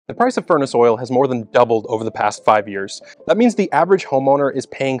The price of furnace oil has more than doubled over the past 5 years. That means the average homeowner is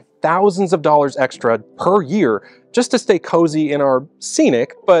paying thousands of dollars extra per year just to stay cozy in our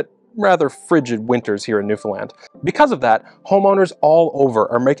scenic, but rather frigid winters here in Newfoundland. Because of that, homeowners all over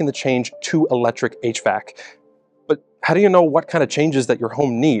are making the change to electric HVAC. But how do you know what kind of changes that your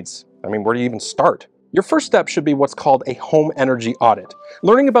home needs? I mean, where do you even start? Your first step should be what's called a home energy audit.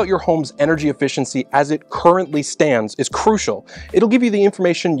 Learning about your home's energy efficiency as it currently stands is crucial. It'll give you the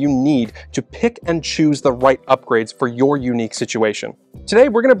information you need to pick and choose the right upgrades for your unique situation. Today,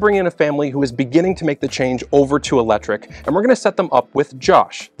 we're going to bring in a family who is beginning to make the change over to electric, and we're going to set them up with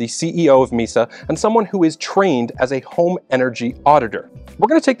Josh, the CEO of MISA, and someone who is trained as a home energy auditor. We're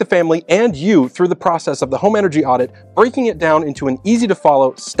going to take the family and you through the process of the home energy audit, breaking it down into an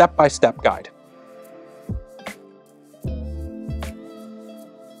easy-to-follow, step-by-step guide.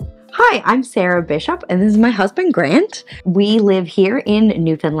 Hi, I'm Sarah Bishop, and this is my husband, Grant. We live here in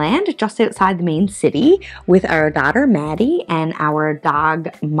Newfoundland, just outside the main city, with our daughter, Maddie, and our dog,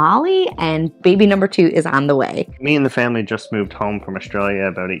 Molly, and baby number 2 is on the way. Me and the family just moved home from Australia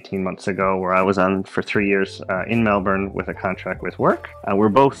about 18 months ago, where I was on for 3 years in Melbourne with a contract with work. We're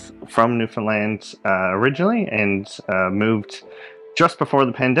both from Newfoundland originally and moved just before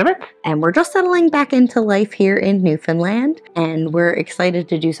the pandemic. And we're just settling back into life here in Newfoundland, and we're excited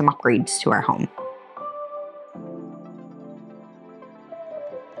to do some upgrades to our home.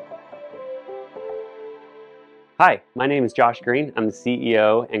 Hi, my name is Josh Green. I'm the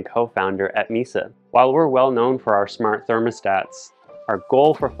CEO and co-founder at MISA. While we're well known for our smart thermostats, our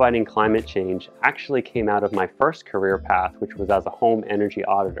goal for fighting climate change actually came out of my first career path, which was as a home energy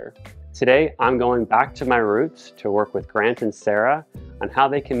auditor. Today, I'm going back to my roots to work with Grant and Sarah on how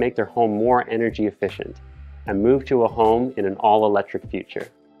they can make their home more energy efficient and move to a home in an all-electric future.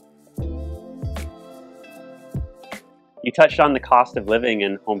 You touched on the cost of living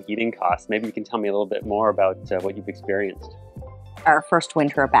and home heating costs. Maybe you can tell me a little bit more about what you've experienced. Our first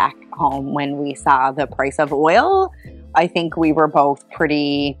winter back home, when we saw the price of oil, I think we were both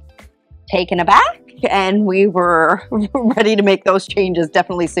pretty taken aback, and we were ready to make those changes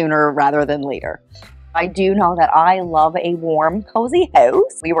definitely sooner rather than later. I do know that I love a warm, cozy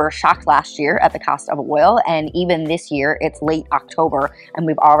house. We were shocked last year at the cost of oil, and even this year, it's late October, and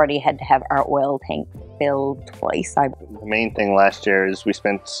we've already had to have our oil tank filled twice. The main thing last year is we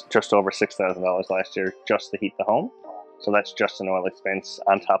spent just over $6,000 last year just to heat the home. So that's just an oil expense.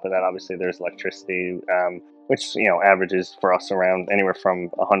 On top of that, obviously, there's electricity, which averages for us around anywhere from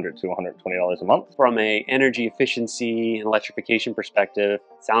 $100 to $120 a month. From an energy efficiency and electrification perspective,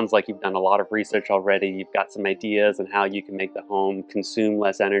 it sounds like you've done a lot of research already. You've got some ideas on how you can make the home consume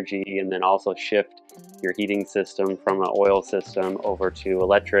less energy and then also shift your heating system from an oil system over to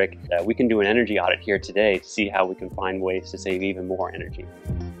electric. We can do an energy audit here today to see how we can find ways to save even more energy.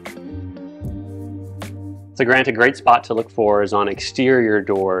 So Grant, a great spot to look for is on exterior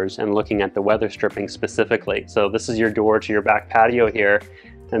doors and looking at the weather stripping specifically. So this is your door to your back patio here.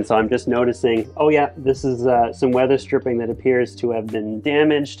 And so I'm just noticing, oh yeah, this is some weather stripping that appears to have been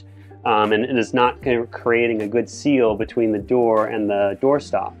damaged and it is not creating a good seal between the door and the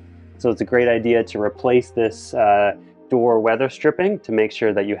doorstop. So it's a great idea to replace this door weather stripping to make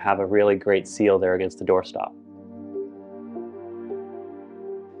sure that you have a really great seal there against the doorstop.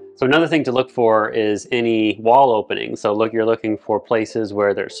 So another thing to look for is any wall openings. So you're looking for places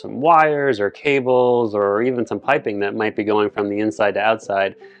where there's some wires or cables or even some piping that might be going from the inside to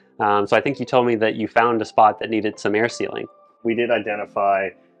outside. So I think you told me that you found a spot that needed some air sealing. We did identify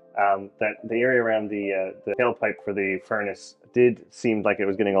that the area around the tailpipe for the furnace did seem like it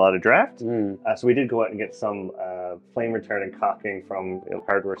was getting a lot of draft. So we did go out and get some flame retardant caulking from a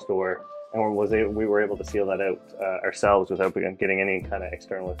hardware store. And we were able to seal that out ourselves without getting any kind of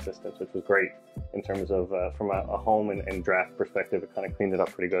external assistance, which was great in terms of from a home and draft perspective. It kind of cleaned it up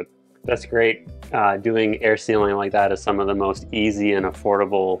pretty good. That's great. Doing air sealing like that is some of the most easy and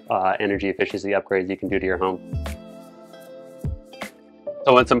affordable energy efficiency upgrades you can do to your home.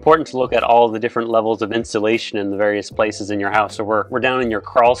 So it's important to look at all the different levels of insulation in the various places in your house. So we're down in your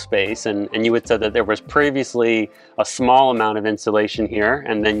crawl space, and you had said that there was previously a small amount of insulation here,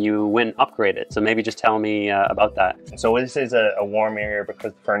 and then you went and upgraded. So maybe just tell me about that. So this is a warm area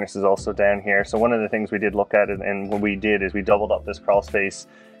because the furnace is also down here. So one of the things we did look at, and what we did is we doubled up this crawl space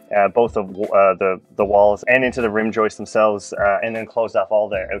both of the walls and into the rim joists themselves, and then closed off all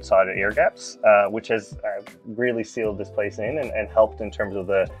the outside air gaps, which has really sealed this place in and helped in terms of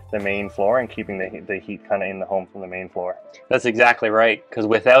the main floor and keeping the heat kind of in the home from the main floor. That's exactly right, because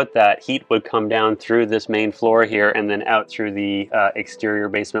without that, heat would come down through this main floor here and then out through the exterior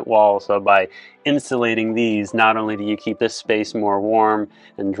basement wall. So by insulating these, not only do you keep this space more warm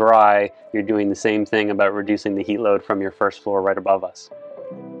and dry, you're doing the same thing about reducing the heat load from your first floor right above us.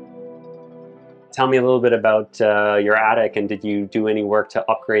 Tell me a little bit about your attic, and did you do any work to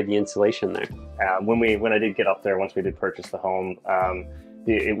upgrade the insulation there? When I did get up there, once we did purchase the home,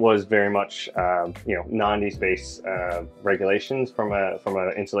 it was very much non-east based regulations from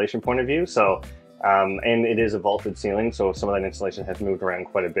an insulation point of view. So and it is a vaulted ceiling, so some of that insulation has moved around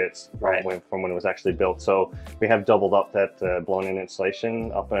quite a bit from when it was actually built. So we have doubled up that blown-in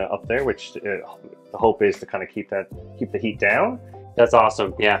insulation up there, which the hope is to kind of keep the heat down. That's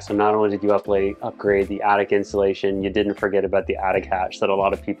awesome. Yeah, so not only did you upgrade the attic insulation, you didn't forget about the attic hatch that a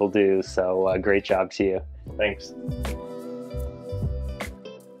lot of people do. So great job to you. Thanks.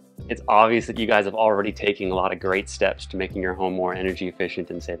 It's obvious that you guys have already taken a lot of great steps to making your home more energy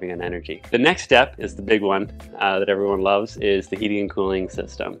efficient and saving on energy. The next step is the big one that everyone loves, is the heating and cooling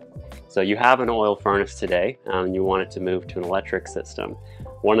system. So you have an oil furnace today and you want it to move to an electric system.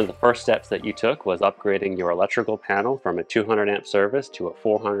 One of the first steps that you took was upgrading your electrical panel from a 200 amp service to a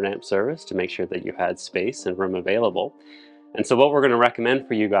 400 amp service to make sure that you had space and room available. And so what we're going to recommend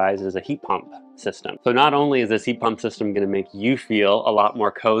for you guys is a heat pump system. So not only is this heat pump system going to make you feel a lot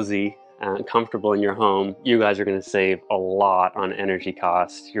more cozy and comfortable in your home, you guys are going to save a lot on energy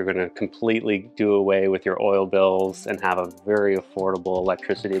costs. You're going to completely do away with your oil bills and have a very affordable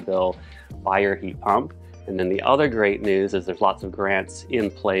electricity bill by your heat pump. And then the other great news is there's lots of grants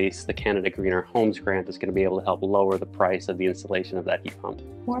in place. The Canada Greener Homes Grant is going to be able to help lower the price of the installation of that heat pump.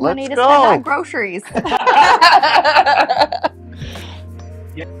 More money to spend on groceries.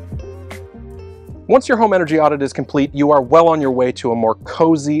 Once your home energy audit is complete, you are well on your way to a more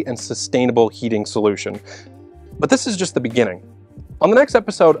cozy and sustainable heating solution. But this is just the beginning. On the next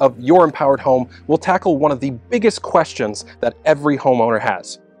episode of Your Empowered Home, we'll tackle one of the biggest questions that every homeowner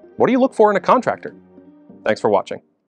has. What do you look for in a contractor? Thanks for watching.